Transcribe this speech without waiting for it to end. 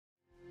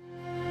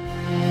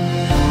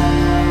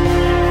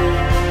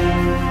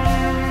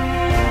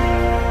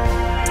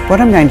What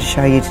I'm going to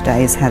show you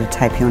today is how to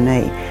tape your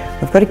knee.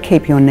 We've got to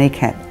keep your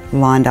kneecap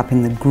lined up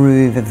in the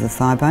groove of the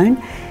thigh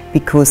bone,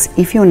 because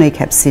if your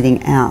kneecap's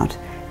sitting out,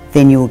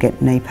 then you'll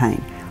get knee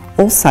pain.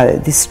 Also,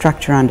 this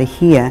structure under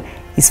here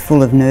is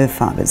full of nerve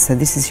fibres, so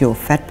this is your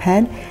fat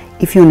pad.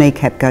 If your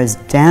kneecap goes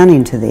down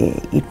into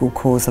there, it will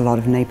cause a lot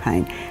of knee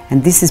pain,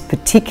 and this is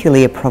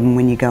particularly a problem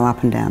when you go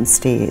up and down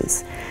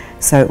stairs.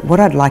 So what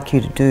I'd like you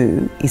to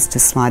do is to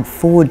slide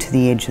forward to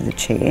the edge of the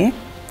chair,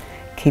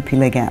 keep your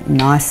leg out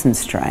nice and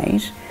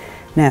straight.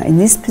 Now in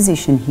this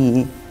position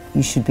here,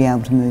 you should be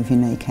able to move your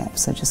kneecap,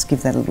 so just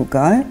give that a little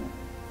go.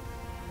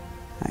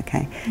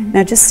 Okay,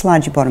 now just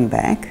slide your bottom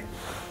back,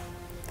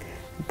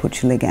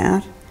 put your leg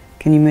out.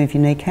 Can you move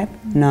your kneecap?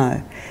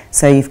 No.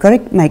 So you've got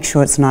to make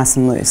sure it's nice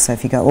and loose. So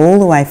if you go all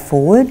the way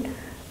forward,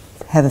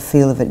 have a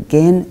feel of it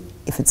again.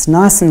 If it's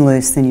nice and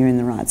loose, then you're in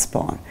the right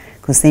spot,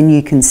 because then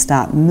you can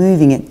start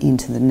moving it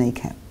into the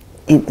kneecap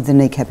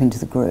into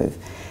the groove.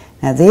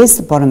 Now there's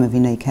the bottom of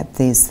your kneecap,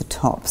 there's the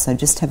top, so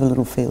just have a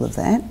little feel of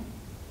that.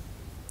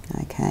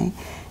 Okay.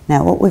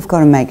 Now what we've got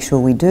to make sure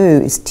we do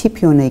is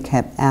tip your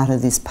kneecap out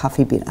of this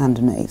puffy bit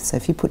underneath. So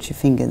if you put your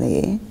finger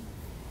there,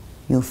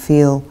 you'll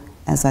feel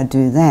as I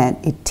do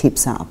that, it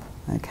tips up,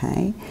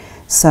 okay?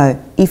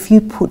 So if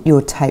you put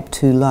your tape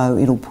too low,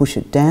 it'll push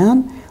it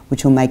down,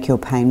 which will make your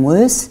pain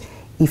worse.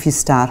 If you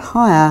start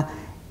higher,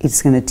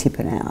 it's going to tip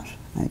it out,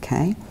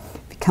 okay?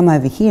 If you come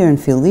over here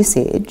and feel this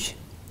edge,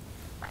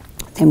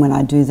 then when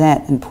I do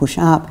that and push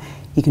up,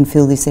 you can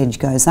feel this edge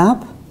goes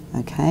up,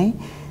 okay?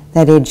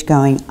 That edge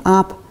going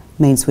up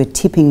means we're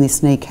tipping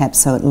this kneecap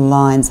so it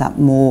lines up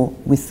more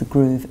with the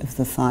groove of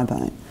the thigh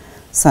bone.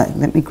 So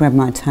let me grab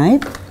my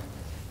tape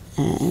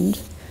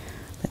and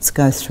let's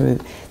go through.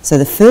 So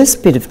the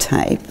first bit of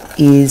tape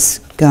is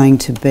going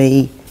to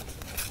be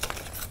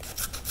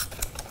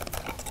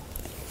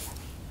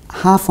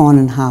half on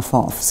and half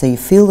off. So you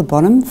feel the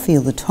bottom,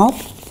 feel the top,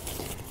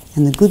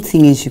 and the good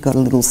thing is you've got a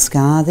little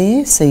scar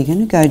there, so you're going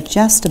to go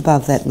just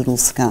above that little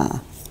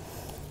scar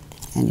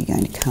and you're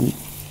going to come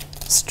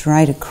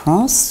straight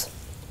across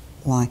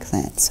like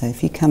that. So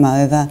if you come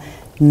over,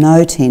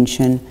 no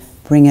tension,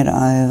 bring it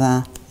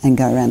over and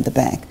go around the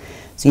back.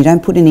 So you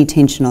don't put any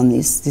tension on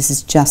this, this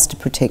is just to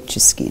protect your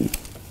skin.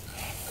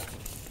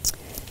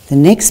 The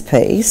next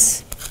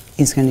piece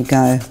is going to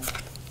go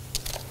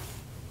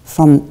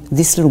from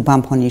this little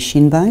bump on your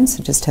shin bone,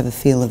 so just have a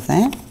feel of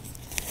that.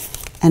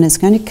 And it's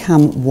going to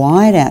come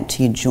wide out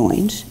to your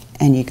joint,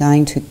 and you're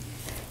going to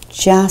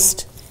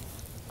just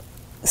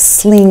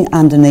sling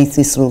underneath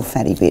this little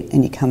fatty bit,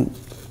 and you come,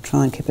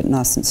 try and keep it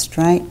nice and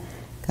straight,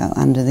 go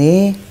under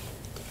there,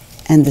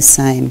 and the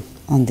same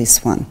on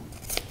this one.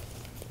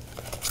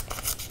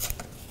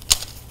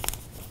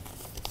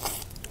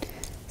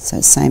 So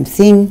same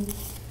thing,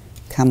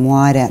 come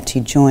wide out to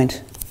your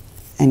joint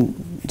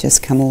and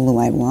just come all the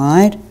way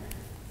wide.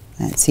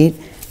 That's it.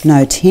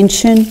 No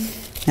tension.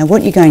 Now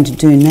what you're going to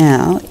do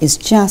now is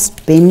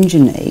just bend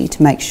your knee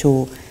to make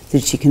sure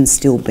that you can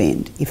still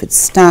bend. If it's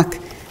stuck,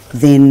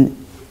 then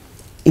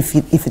if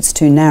it's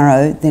too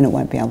narrow, then it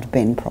won't be able to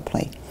bend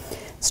properly.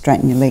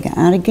 Straighten your leg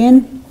out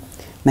again.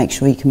 Make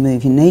sure you can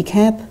move your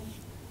kneecap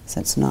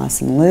so it's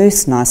nice and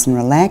loose, nice and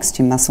relaxed,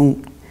 your muscle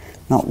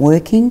not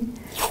working.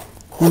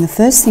 Then the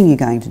first thing you're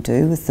going to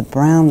do with the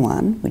brown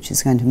one, which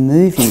is going to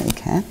move your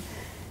kneecap,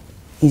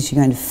 is you're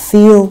going to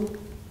feel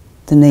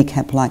the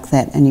kneecap like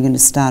that, and you're going to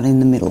start in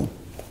the middle.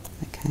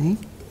 Okay?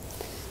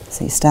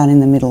 So you start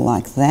in the middle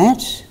like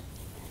that.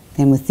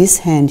 Then with this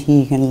hand here,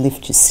 you're going to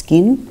lift your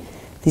skin.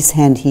 This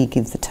hand here,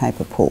 give the tape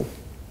a pull.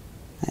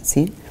 That's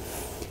it.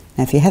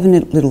 Now if you have a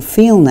little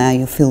feel now,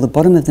 you'll feel the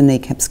bottom of the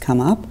kneecaps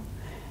come up,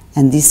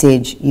 and this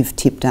edge you've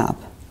tipped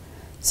up.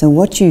 So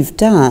what you've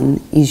done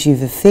is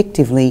you've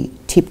effectively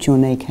tipped your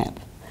kneecap.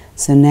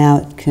 So now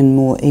it can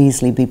more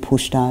easily be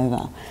pushed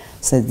over.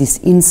 So this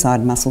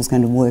inside muscle is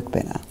going to work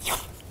better.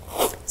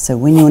 So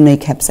when your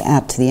kneecaps are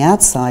out to the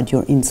outside,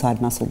 your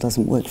inside muscle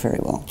doesn't work very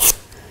well.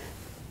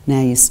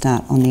 Now you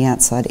start on the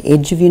outside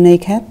edge of your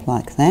kneecap,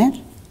 like that.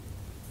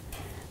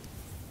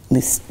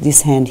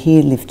 This hand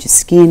here, lift your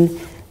skin.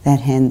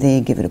 That hand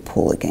there, give it a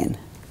pull again.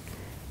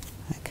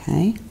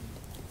 Okay,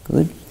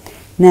 good.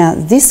 Now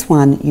this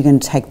one, you're going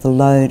to take the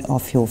load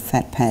off your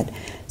fat pad.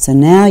 So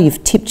now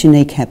you've tipped your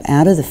kneecap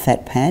out of the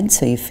fat pad,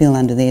 so you feel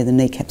under there the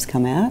kneecaps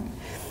come out.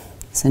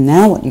 So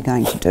now what you're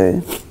going to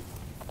do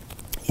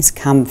is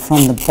come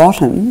from the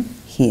bottom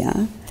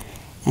here,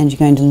 and you're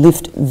going to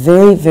lift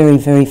very, very,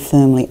 very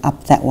firmly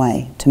up that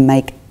way to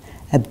make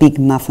a big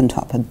muffin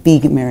top, a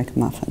big American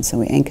muffin. So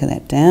we anchor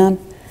that down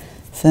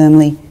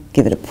firmly,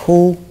 give it a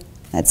pull,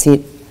 that's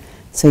it.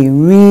 So you're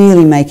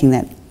really making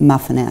that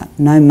muffin out.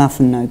 No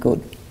muffin, no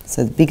good.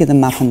 So the bigger the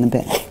muffin, the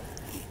better.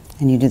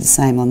 And you do the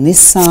same on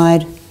this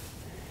side,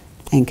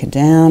 anchor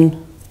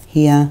down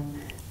here,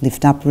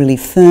 lift up really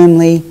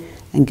firmly,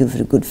 and give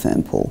it a good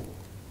firm pull.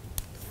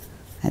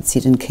 That's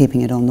it, and keeping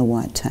it on the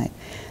white tape.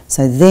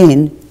 So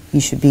then you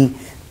should be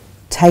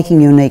taking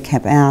your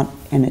kneecap out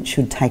and it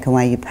should take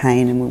away your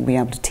pain, and we'll be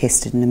able to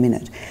test it in a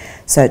minute.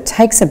 So it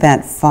takes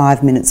about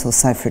 5 minutes or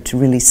so for it to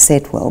really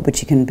set well,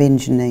 but you can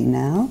bend your knee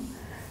now.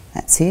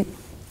 That's it.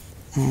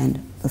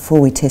 And before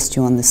we test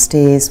you on the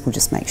stairs, we'll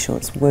just make sure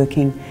it's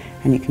working,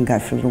 and you can go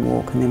for a little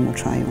walk and then we'll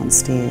try you on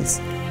stairs.